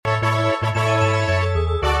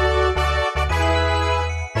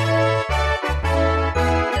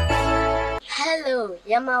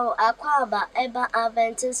Yama Aquaba Eba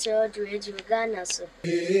Adventist Road Radio Ghana so.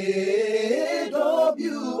 AWR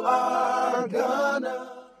Ghana.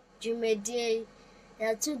 Jumedie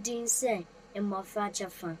ya tu din se Mmɔfra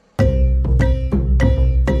Kyɛfa.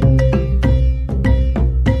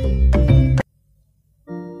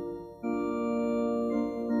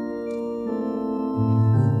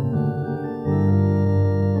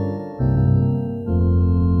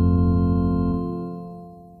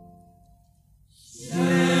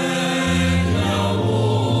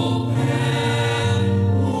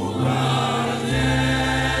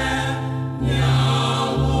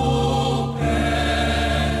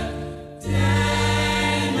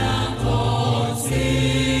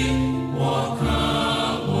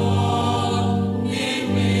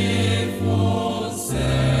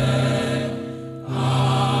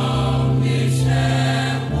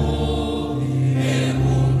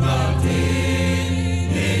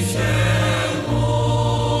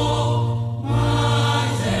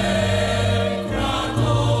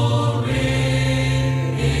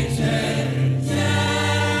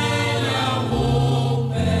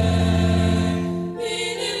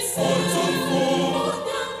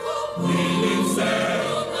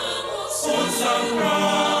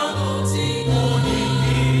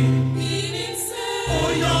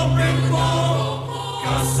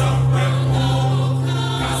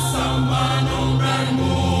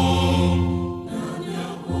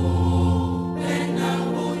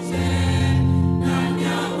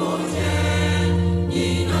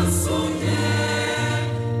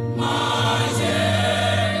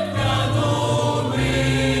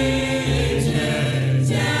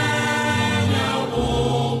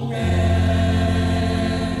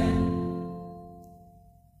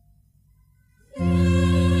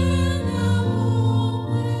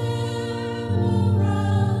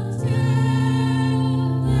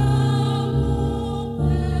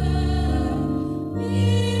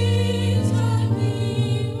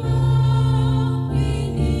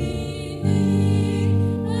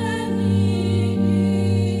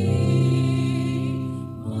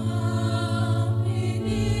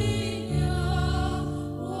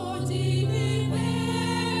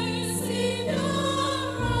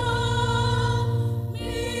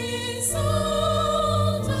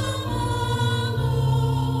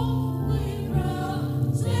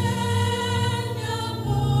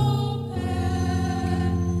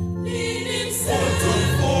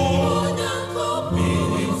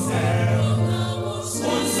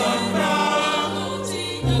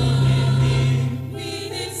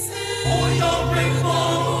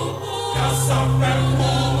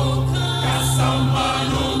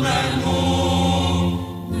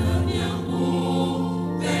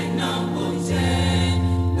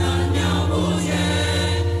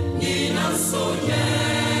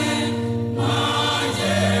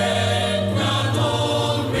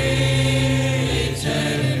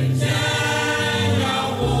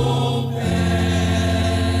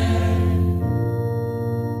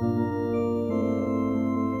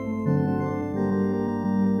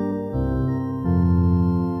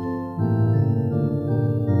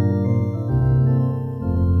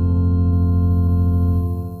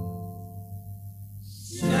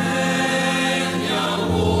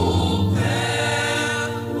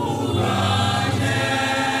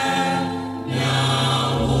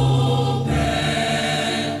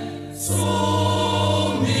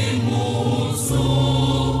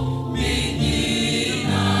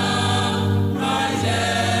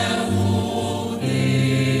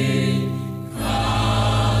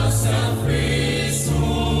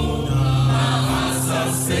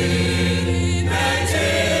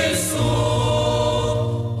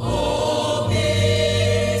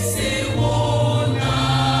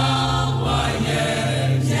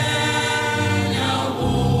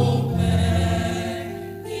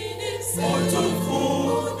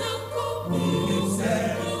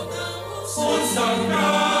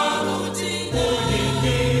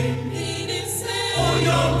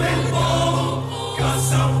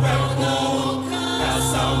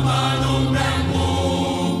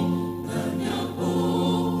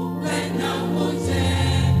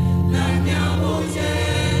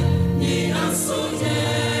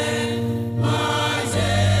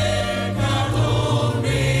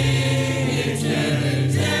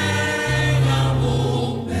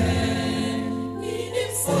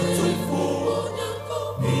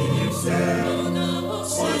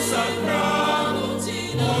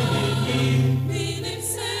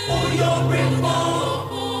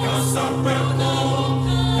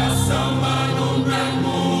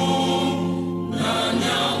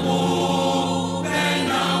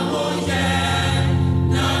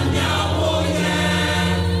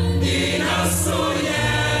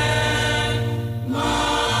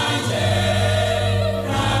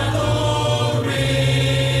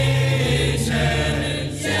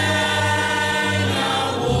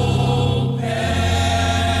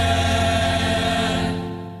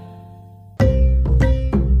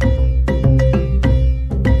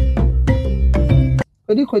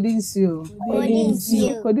 Kodi nsio.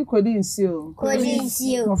 Kodi nsio.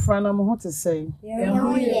 Mmɔfra na mo ho te sɛ.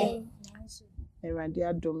 Erade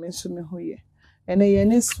adom nso me ho ye. Ene ye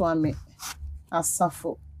ne swame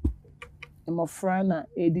asafo. Mmɔfra na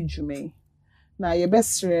edi dwuma. Na ye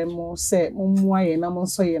besre mo sɛ mommoa ye na mo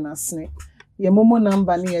nso ye nasene. Ye momo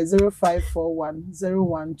number ne ye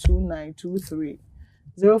 0541012923.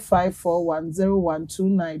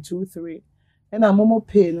 0541012923. And a momo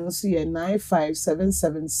pay no so ye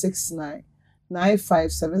 957769.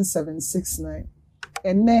 957769.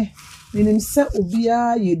 And ne minim se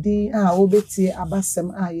obia ye din a obetie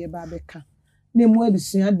abasɛm a ye ba beka. Ne mu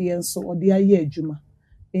adesua de enso ode aye adwuma.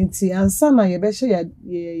 Enti ansa na ye behye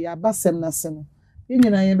ye abasɛm na se no. Ye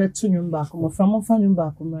nyina ye beto nwum ba ko mofra mofa nwum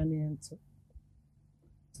ba ko mra ne ento.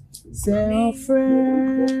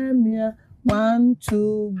 Self-remia 1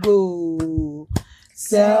 2 go.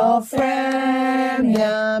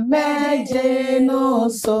 Self-remia mejeno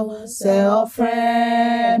so.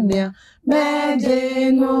 Self-remia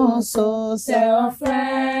mejeno so.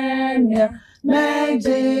 Self-remia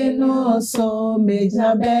mejeno so.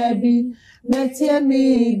 Mejna baby metie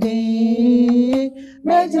midi.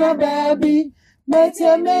 Mejna baby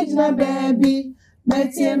metie mejna baby.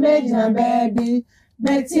 Metie mejna baby.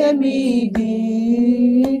 Metie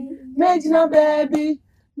midi. Mejna baby.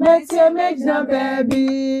 Metie mejna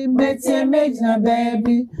baby. Metie mejna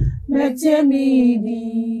baby. Metie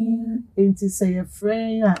midi. Enti say your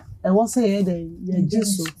friend I was say ye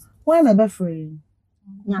Jesu. Why na be friend?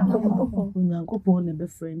 Nyankopon na be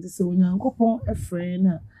friend. Say Nyankopon a friend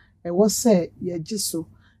na I was say ye Jesu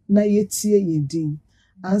na ye tie ye din.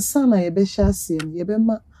 Ansa na ye be hya asem ye be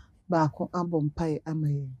ma baako abompae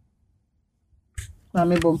amaye. Na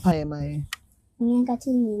me bompae amaye.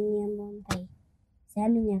 Nyankati ni bompae.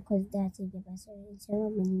 Sami nyakozda ati jabaso so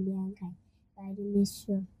many biankai. By the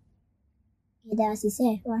mission. Ida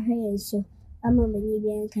se wa hwe so. Ama bani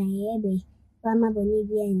biankai yebe. Ama bani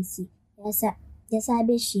biansi. Yasa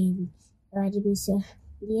be shebi. By the mission.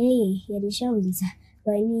 Ye de shawunza.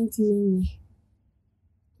 By ni ntimi.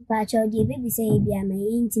 Ba cho di baby say bi ama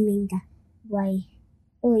intiminka. Why?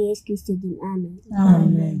 Oh yes, Christ din. Amen.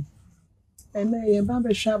 Amen. Eme ye ba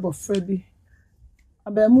be hwa abofra bi.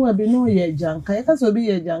 Abemu abi no ye janka. Ye kaso bi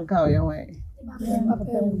ye janka o ye hwan.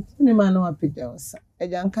 Ni ma no apija osa. E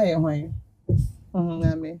janka ye hwan.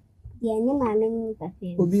 Amen. Ye ni maame ni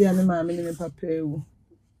papa. Obi ya ni maame ni papa ewu.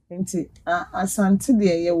 Nti asante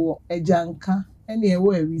de ye wo e janka ene ye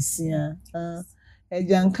wo awisia. E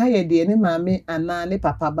janka ye de ni maame ana ni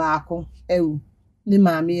papa baako ewu. Ni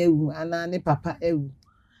maame ewu ana ni papa ewu.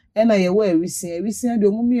 Ena ye wo awisia de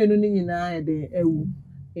omumienu ni nyina ye de ewu.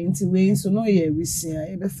 Enti we nso no ye awisia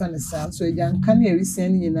e be fa ne sa so ejanka ne awisia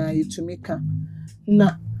ni nyina ye tumika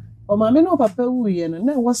na o maame no papa wu ye no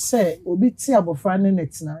na wo se obi ti abofra ne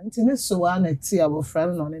netina nti ne so wa na ti abofra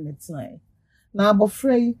no ne netina na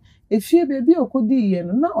abofra yi efie bebi okodi ye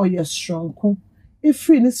no na oye stronko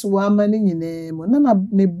efiri ne so wa ma ne nyina mo na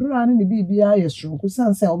ne bra ne bibia ye stronko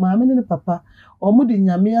sanse o maame ne papa o mu de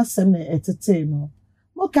nyame asem na etete no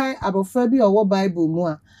mo kai abofra bi owo bible mu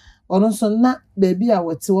a ono so na baby a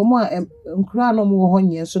wote wo mo a nkura no mo ho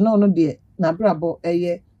nye so na ono de na brabo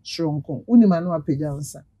eye shronko unima no apagya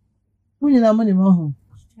nsa unyina mo ni mo ho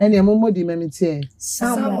ene mo modi mamiti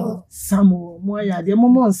samo mo ya de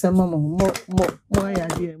mo nsem mo ya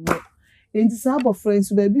de mo enti sa abo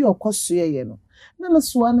friends baby okoso ye no na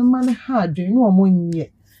so an ma ne ha adwen no mo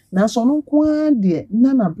nye na so no kwa de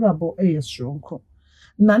na brabo eye shronko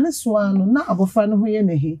na ne so anu na abofra no ho ye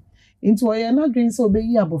ne he into oye na dwen se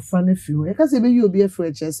obeyi abofra na fi ho e ka se obeyi obi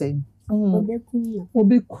afro chese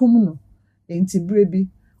obekum no enti brebi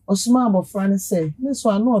osuma abofra ne se ne so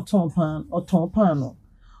anu oton pan no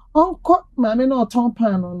onko maame na oton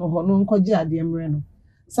pan no ho no nko gi ade mre no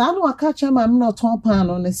sa no aka cha maame na oton pan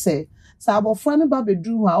no ne se sa abofra ne ba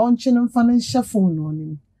bedru ha onche ne mfa ne hye phone no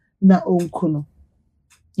ni na onku no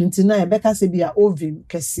enti na e beka se bia ovim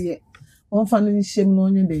kese onfa ne hyem no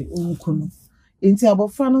onye de onku no enti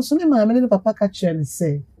abofra no so ne maame ne papa ka kire ne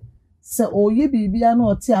se oye bibia na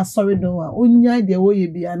oti asori do a onya de oye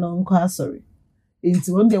bia na nko asori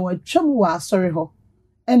enti won de watwam wa asori ho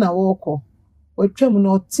e na woko watwam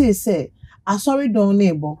na oti se asori do na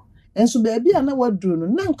ebo enso baabi na waduru no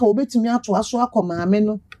na nka obetumi ato aso akoma maame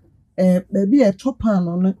no baabi e topa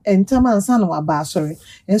no entama ansa na waba asori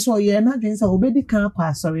enso oye na dwen se obedi kan akwa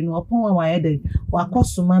asori no opon wa waye de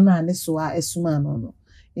wakosoma na ne so a esuma no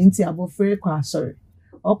inti abofre kwa asori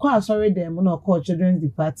okwa asori dem na okwa children's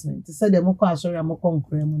department say dem okwa asori amokọ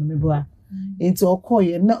nkran mu no meboa inti okwa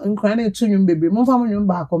ye na nkran na etunwum bebre mo fa mo nwum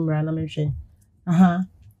ba akomra na mehwe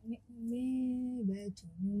me ba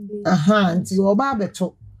tunum be aha nti oba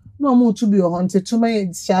beto no mo to bi ho nti to me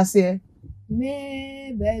hyase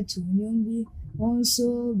me beto nyumbi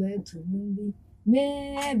onso beto nyumbi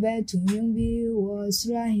me beto nyumbi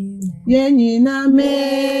wosrahime yenyina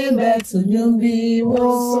me beto nyumbi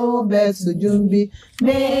wo beto nyumbi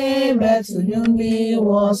me beto nyumbi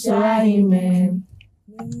wosrahime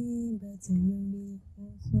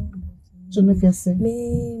Tunu kese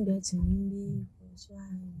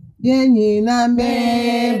yenyina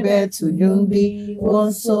me beto nyumbi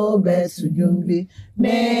onso beto nyumbi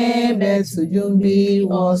me beto nyumbi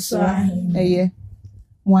wosrahime eye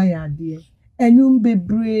moya de enum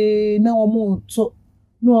bebre na omoto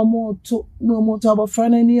abofra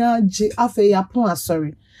na ni age afa ya pon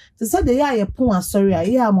asori te say de ya pon asori a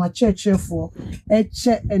ya mo churchfo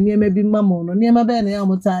eche eniema bi mamo no niema be na ya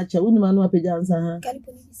mota ache unima no apejansa ha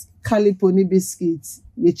kaliponi biscuits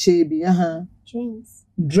ye chebi aha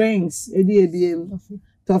drinks edi ebiem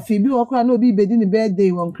tofi bi okra na obi bedi ni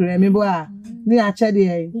birthday won kreme bo a ni ache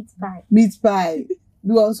de meat pie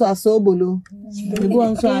do also asobolo do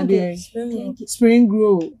also ade spring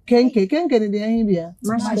roll kenke ni de ahin bia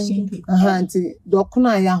aha nti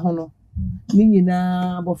dokuna ya ho no ni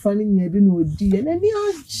nyina abofra ni nya bi na odi ye na ni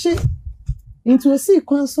ache into si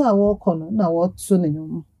kwan so a wo kọ no na wo to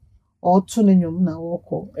ne nyom na wo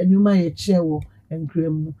kọ enwuma ye che wo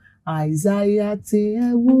enkrem no Isaiah te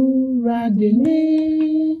ewuradeni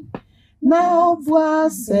na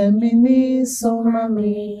Abasɛm ni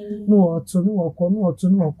somami no oto no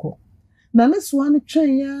oko na ne so an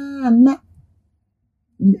twen ya na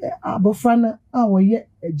abofra na a wo ye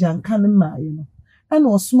ajanka ne maaye no ana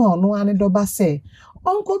osoma ono ane doba se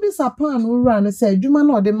onko bi sapan no wura ne se adwuma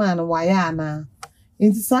na ode man wa ya ana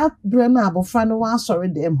nti sa bre na abofra no wa sori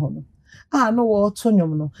dem ho no no wo to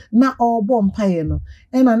nyom no na obo mpaye no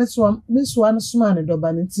ena ne so an soma ne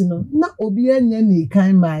doba ne ti no na obi anya ni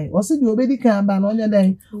kan mai wo se bi obedi kan ba no onya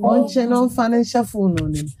dan onche no mfa ne hyefo no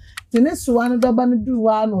nim ti ne so an doba ne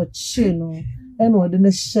duwa no chi no ena ode ne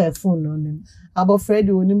hyefo no nim abofra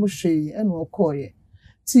di oni mu hwe ena okoye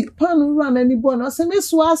ti panu run any bon o se me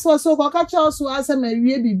so ko ka cha so ase ma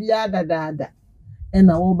wie bibia dadaada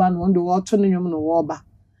ena wo ba no ndo wo to ne nyom no wo ba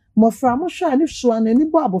mmɔfra mo hwa ne so an ani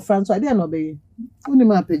bo abofra nso ade na obeye uni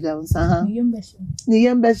ma peja nsa ha ni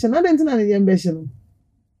yembe na de ntina ni yembe no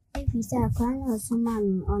Efisa kwa na osoma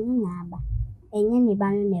onu na aba enye ne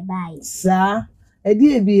ba no ne bai sa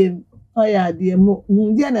edi ebie o ya ade mo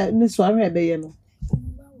ndi na ni so ahwe ebeye no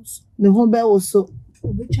ne ho be wo so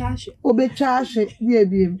obetwa ahwe di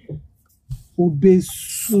ebiem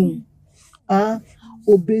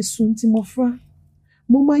obesu nti mmɔfra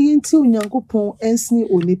moma yenti onyankopɔn ensni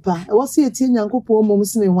onipa e wo se eti onyankopɔn mom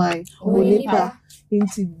sne hwan onipa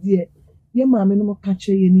nti die ye maame no ka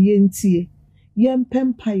kye ye ni yentie ye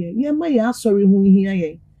mpempa ye ma ya asori hu hia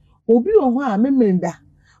ye obi wo ho a memenda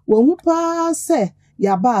wo hu pa se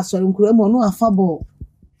ya ba asori nkura mo no afabo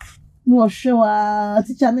no hwewa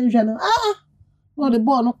teacher ne hwe no no the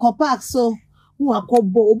ball no park so no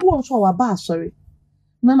akobo obi wo so wa ba asori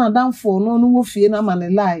na danfo no wo fie na ma ne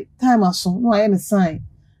lie time aso no aye ne sign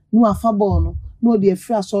no afabo no de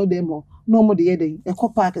afri aso dem no mo de ye den e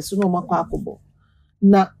park so no makọ akobo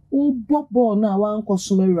na ball na wan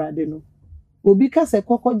kosoma urade no obi ka se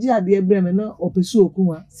kokoji ade ebrem na opesu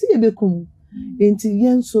okunwa si ebekum enti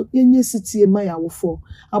yenso yenye sitie ma ya wofo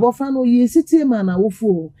abofra no ye sitie ma na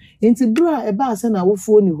wofo enti bra e ba se na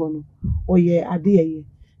wofo ni ho no oye ade ye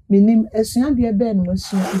minim esua de ebe no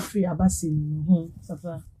esua ifri Abasɛm no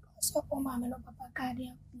safa so ko ma me no papa ka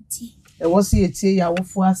de akuti e wo se etie ya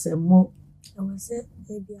wofo asɛm mo e wo se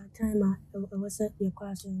e bia time e wo se ye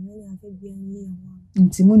kwa so ne ya fe bia ni ye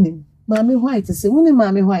nti munim maame white se munim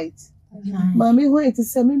maame white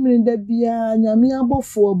se memrenda bia nyame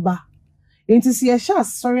abofo ba enti se ye sha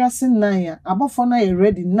sorry ase 9 abofo na ye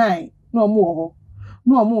ready 9 na omo wo ho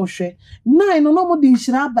na omo hwe 9 no mo de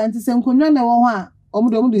nhira ba enti se nkonwa na wo ho a omo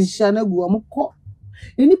de nhira na gu omo kọ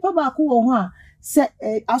enipa ba ko wo ho a se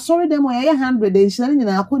asori dem o ye 100 nhira ni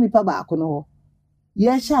nyina akọ nipa ba ko no ho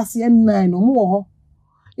ye sha se 9 no mo wo ho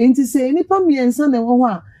enti se enipa miensa na wo ho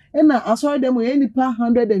a ena asori dem o ye nipa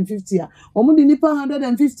 150 a omo de nipa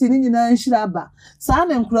 150 ni nyina nhira ba sa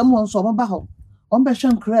na nkura mo nso omo ba ho omo be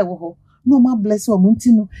hwe nkura wo ho no ma bless o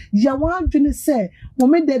munti no ya wa adwene se mo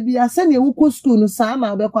me da bia se na ewu ko school no sa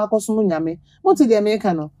na be kwa akoso nyame mo ti de me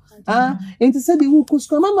ka no enti se de ewu ko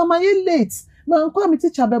school mama ye late na nkwa me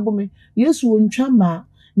teacher bebo me yesu ontwa ma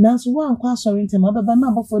na so wa nkwa asori ntem abeba na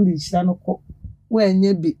abofo de nhira no kọ wa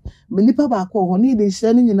enye bi me nipa ba akọ ho ni de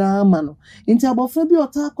nhira ni nyina ama no enti abofo bi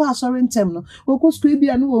ota akọ asori ntem no wo school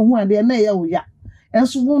bia no wo hu ade na ye wo ya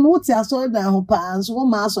enso wo no ti asori da ho pa enso wo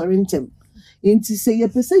ma asori ntem enti se ye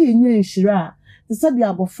pese ye nya nhira te se de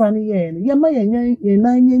abofra ne ye no ye ma ye nya ye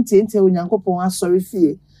nan nye ntente onyankopon asori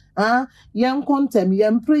fie ye nkontem ye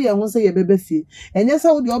mpre ye ho se ye bebe fie enye se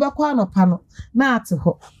wo de obekwa anopa no na ate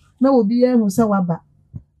ho na obi ye hu se waba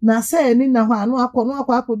na se ni na ho anu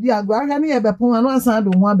akodi agro ahwa ne ye bepon anu asan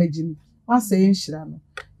do ho abagim wase nhira no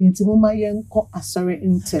enti mo ma ye nko asori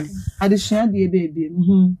ntem adesua de ebe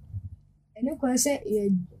Ene kwa se ye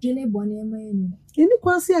dwene bone ma ye nu. Eni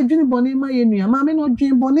kwase adwene bone ma ye nua ma me no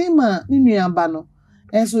dwen bone ma ni nua ba no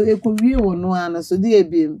enso ekowie wo no ana so de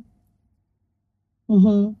ebiem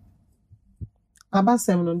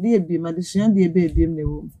Abasɛm no de ebiem adesua de ebiem ne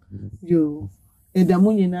wo yo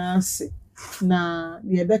edamu nyina ase na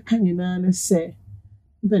ye beka nyina ne se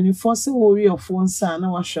mpanifo se wo wi ofo nsa na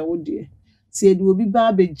wahwe wo de se de obi ba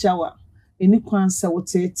abegyawa eni kwanse wo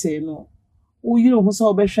tete no wo yiro ho se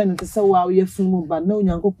obehwe ne se wa wo yefunu ba na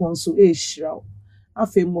onyankopɔn so ehira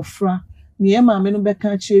afa mmɔfra ne ye maame no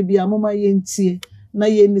beka kire bi amoma ye ntie na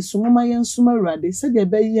ye ni so moma ye nsoma urade se de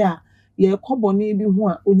be ye a ye kɔbɔne bi ho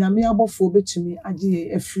a onyame abɔfo betumi agye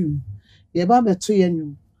ye afiri ye ba beto ye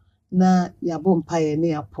nwum na ya bompa ye ne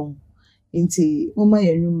yapon nti moma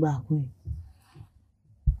ye nwum ba ko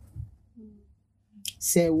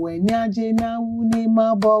se wenyaje na wuni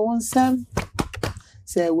ma bo wonsam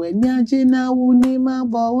se wenyaje na wuni ma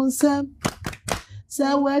bo wonsam se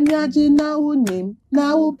wenyaje na wuni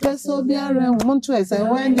na wo peso biara muntu se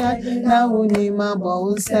wenyaje na wuni ma bo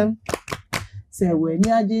wonsam se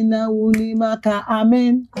wenyaje na wuni maka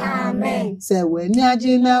amen Amen. se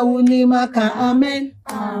wenyaje na wuni maka amen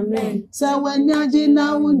Amen. se wenyaje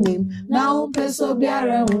na wuni na wo peso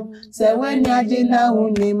biara se wenyaje na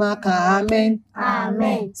wuni maka amen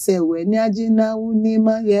Amen. se wenyaje na wuni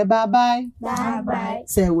ma ye bye bye Bye bye.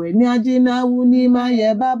 se wenyaje na wuni ma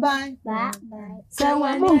ye bye bye Bye bye. se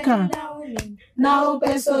wenyaje na wo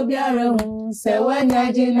peso biara se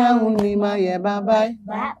wenyaje na wuni ma ye bye bye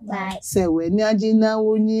Bye bye. se wenyaje na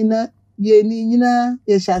wuni na ye ni nyina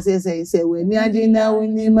ye shase se wenyaje na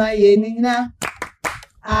wuni ma ye ni nyina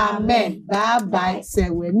amen bye bye se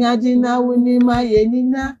wenyaje na wuni ma ye ni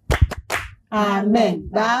nyina amen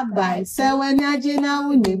bye bye se wenyaje na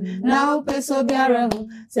wuni na wo peso biara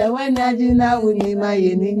se wenyaje na wuni ma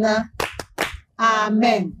ye ni nyina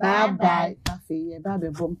amen bye bye afi ye ba be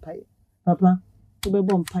bompaye papa to be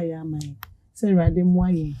bompaye amai se rade mo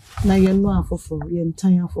aye na ye no afoforo ye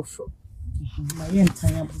ntan afoforo ma ye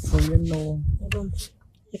ntan afoforo ye no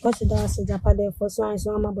Because that's a Japade for so and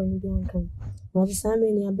so I'm about to But the same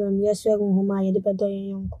in your bum, yes, we're going home. I had better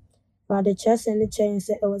young. But the chest and the chain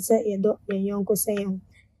said, I was say, your young saying,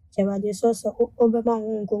 Chavadi so over my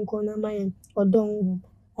own concona mine or don't.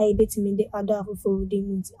 I bit me the other for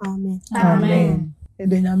demons. Amen. amen e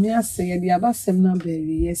de nyame ase ye de abasem na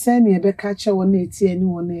baby ye se ne be ka che won eti ani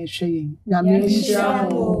won e hwe yin nyame nhyira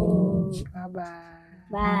mo bye bye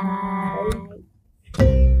Bye.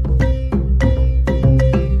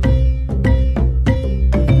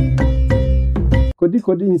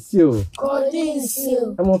 Kodi nsio. Kodi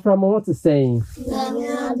nsio. Mmɔfra mo what saying? Nyame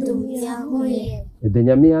adom ya hoye. De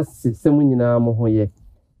nyame ase sem nyina mo ho ye.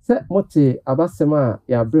 Se mote abasem a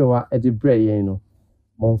ya brewa e de bre yen no.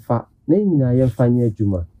 Momfa na nyina ye mfanye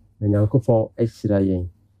adwuma na nyankopɔn ahyira yen.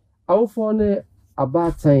 Awofo ne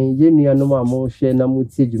abatan ye nuanom a mo hwe na mo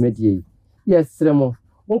tie dwumadie. Yesre mo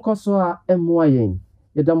nkoso a emmoa yen.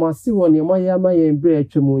 Yedamase won ye moye ama yen bre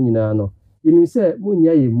atwemu nyina no. Yenu se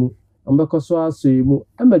munya ye mu ambekoso aso mu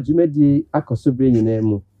amadwumadie akoso bre nyina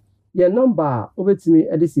mu. Ye number obetimi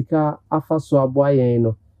edesika afaso aboa yen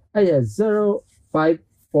no eye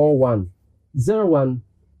 0541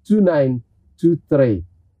 012923.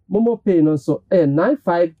 Momo pay no so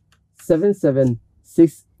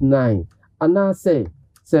 957769 ana say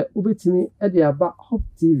ubetimi ede aba Hope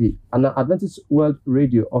TV ana Adventist World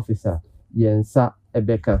Radio Officer yensa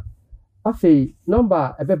ebeka afei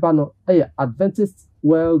number ebeba no Adventist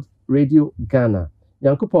World Radio Ghana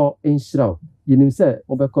yankopon inshiraw yenim say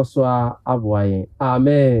obekoso aboayen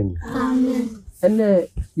amen Amen. ene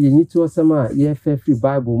yenyitu osema ye fa free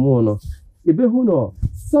Bible mu no yebehu no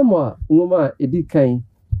Samuel ngoma edikan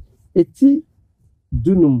eti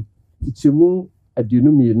dunum ichemu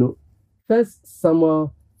adunum yeno 1 Samuel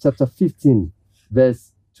chapter 15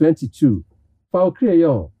 verse 22 fa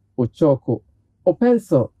okreyo ochoko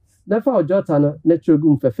openso na fa ojota no na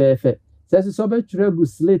trogum fefefe sense so be tregu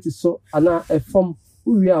slate so ana efom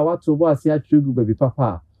uwi a wato bo ase atregu baby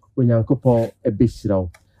papa onyankopon ebeshirawo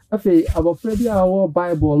afei abofra bi a wo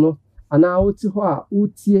Bible no ana woti ho a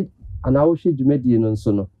utie ana wo hwe dwumadie no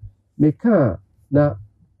nso no meka na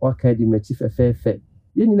wakadi machi fefefe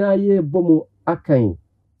ye nyina ye bomu akan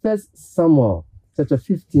 1 Samuel chapter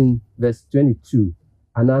 15 verse 22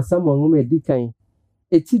 ana Samuel ngoma edikan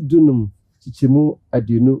eti dunum chichemu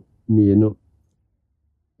aduonu mienu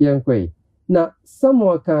yenkwe na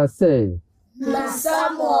Samuel ka say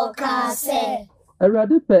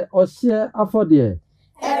Awurade pɛ ɔhye afɔdeɛ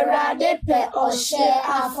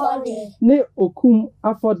ne okum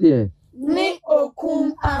afɔdeɛ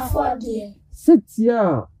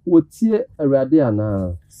setia wotie Awurade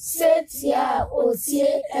ana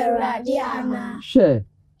hwɛ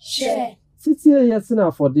sitie yɛsene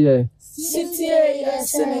afɔdeɛ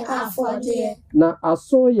na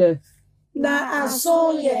asɔyɛ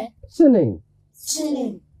kyene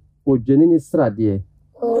odwene ne sradeɛ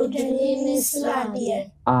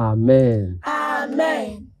amen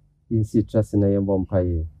yɛnsi trust na yɛbɔ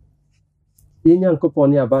mpaeɛ yɛnyankopɔn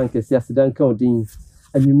ne abankɛse asedanka odin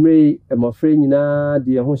anwummere mmɔfra nyinaa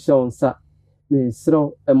de ho hyɛ wo nsa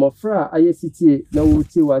mesrɛ mmɔfra a ayɛ sitie na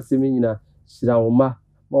wɔtie w'asɛm nyinaa hyira wo ma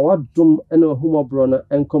wadom ne ahomɔborɔ no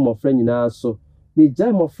nkɔ mmɔfra nyinaa so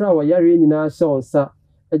megyae mmɔfra a wɔyare nyinaa hyɛ wo nsa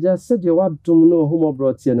agya sɛdeɛ wadom ne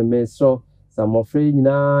ahomɔborɔ tie no mesrɛ sa mmɔfra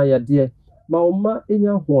nyinaa yadeɛ ma wo ma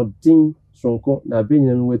enya hoɔden sonko na abere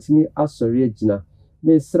nyina no watumi asɔre agyina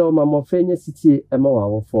mesrɛ ma mmɔfra nya sitie ma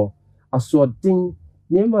wawɔfɔ asoɔden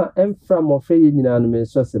nneɛma ɛmfra mmɔfra yɛ nyinaa no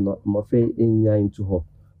mesrɛ sɛ mmɔfra enya nto hɔ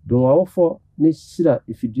don wawɔfɔ ne hyira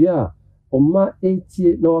ifidua a ɔma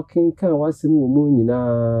etie na ɔkenkan w'asɛm wɔ mu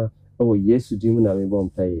nyinaa ɛwɔ Yesu din mu na mebɔ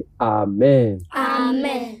mpaeɛ amen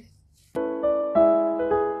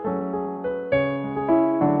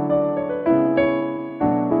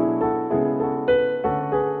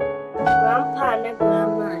Grandpa and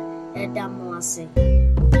grandma and Damose.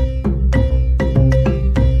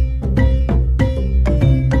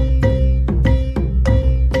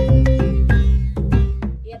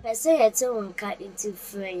 Say it's on cut into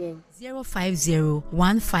frame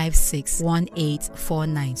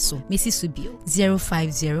 050-156-1849. So Mrs. Subio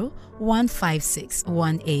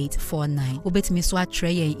 050-156-1849. Obet me so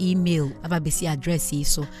atre email ababesi address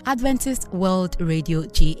so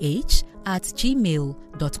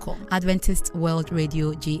adventistworldradiogh@gmail.com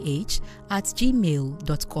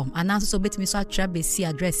adventistworldradiogh@gmail.com and also obet me so atre besi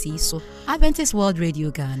address so Adventist World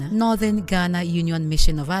Radio Ghana, Northern Ghana Union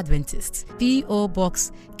Mission of Adventists, P.O.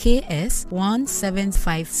 Box KS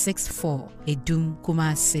 17564, Edum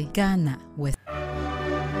Kumasi, Ghana, West.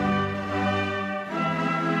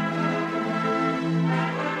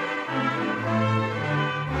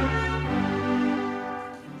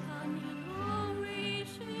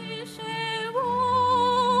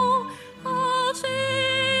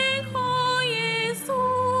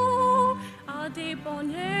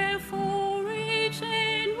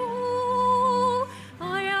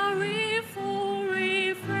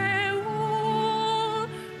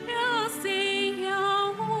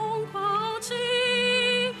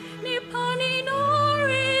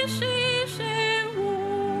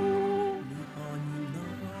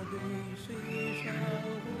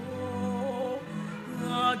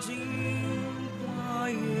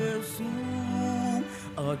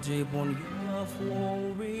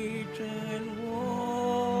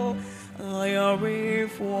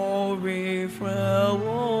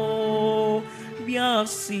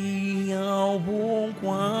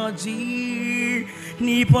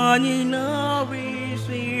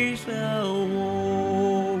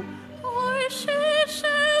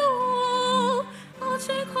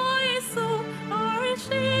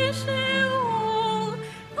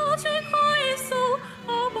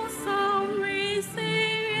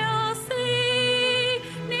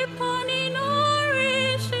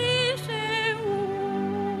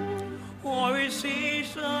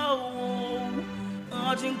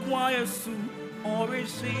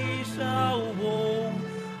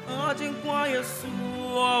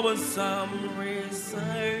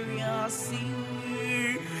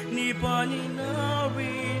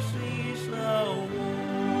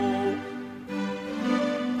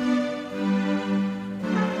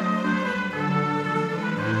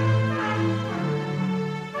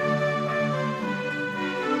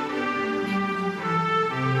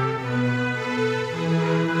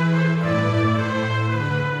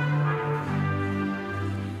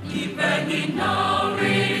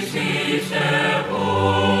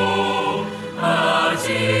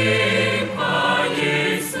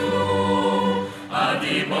 Yesu,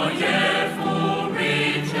 adibonye furi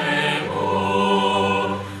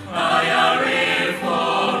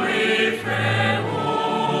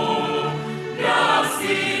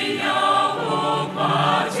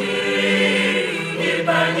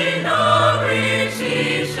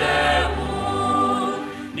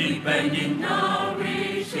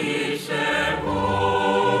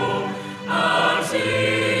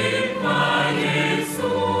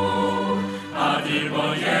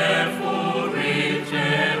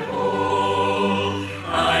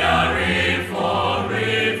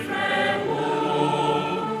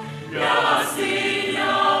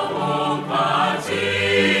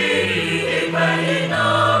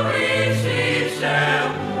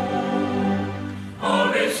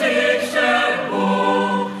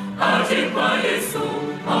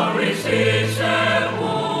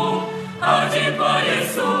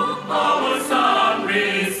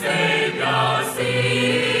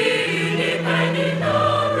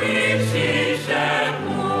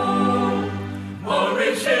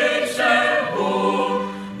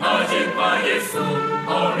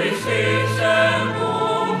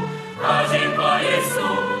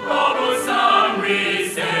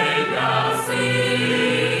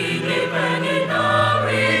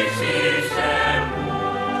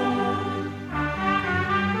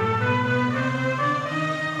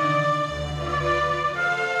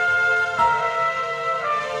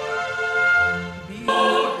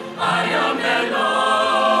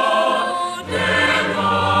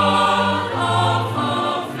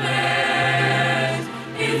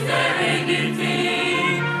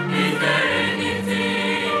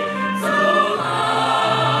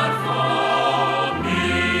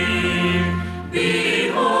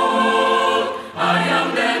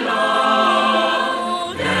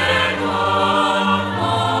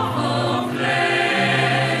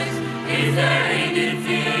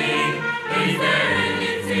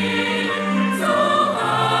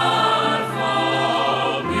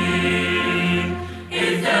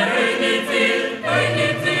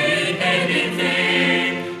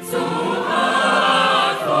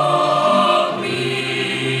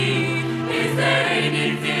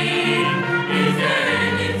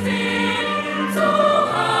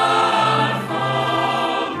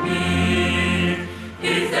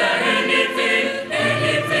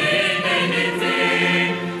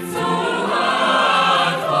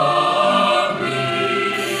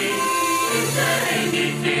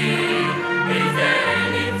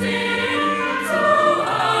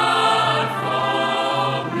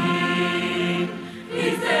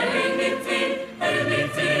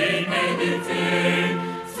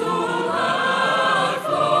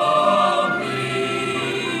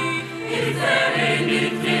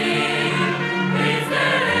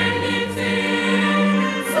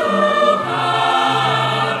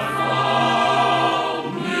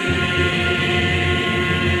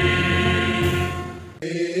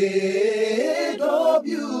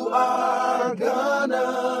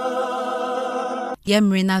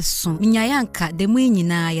Yemrina so minyayanka demu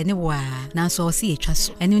nyina ye ne wa nanso o se yetwa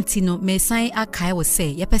so enu nti no mesan akai wo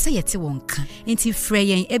se ye pese yete wonka nti frɛ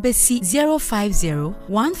yen ebesi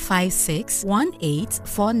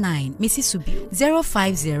 050-156-1849 Missy Subio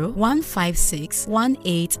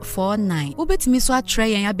 050-156-1849 ubetimi so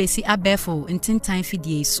atre yen abesi abefo ntintan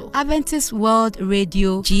fidie so Adventist World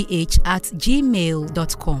Radio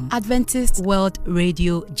GH@gmail.com Adventist World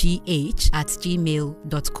Radio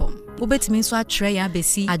GH@gmail.com Ubetimi so atre yen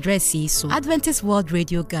abesi address so Adventist World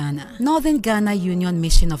Radio Ghana Northern Ghana Union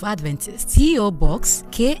Mission of Adventists PO Box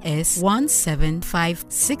KS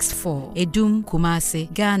 17564 Edum Kumase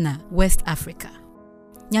Ghana West Africa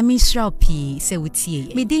Nyamishrao P se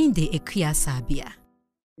wutie medin de Ekia Sabia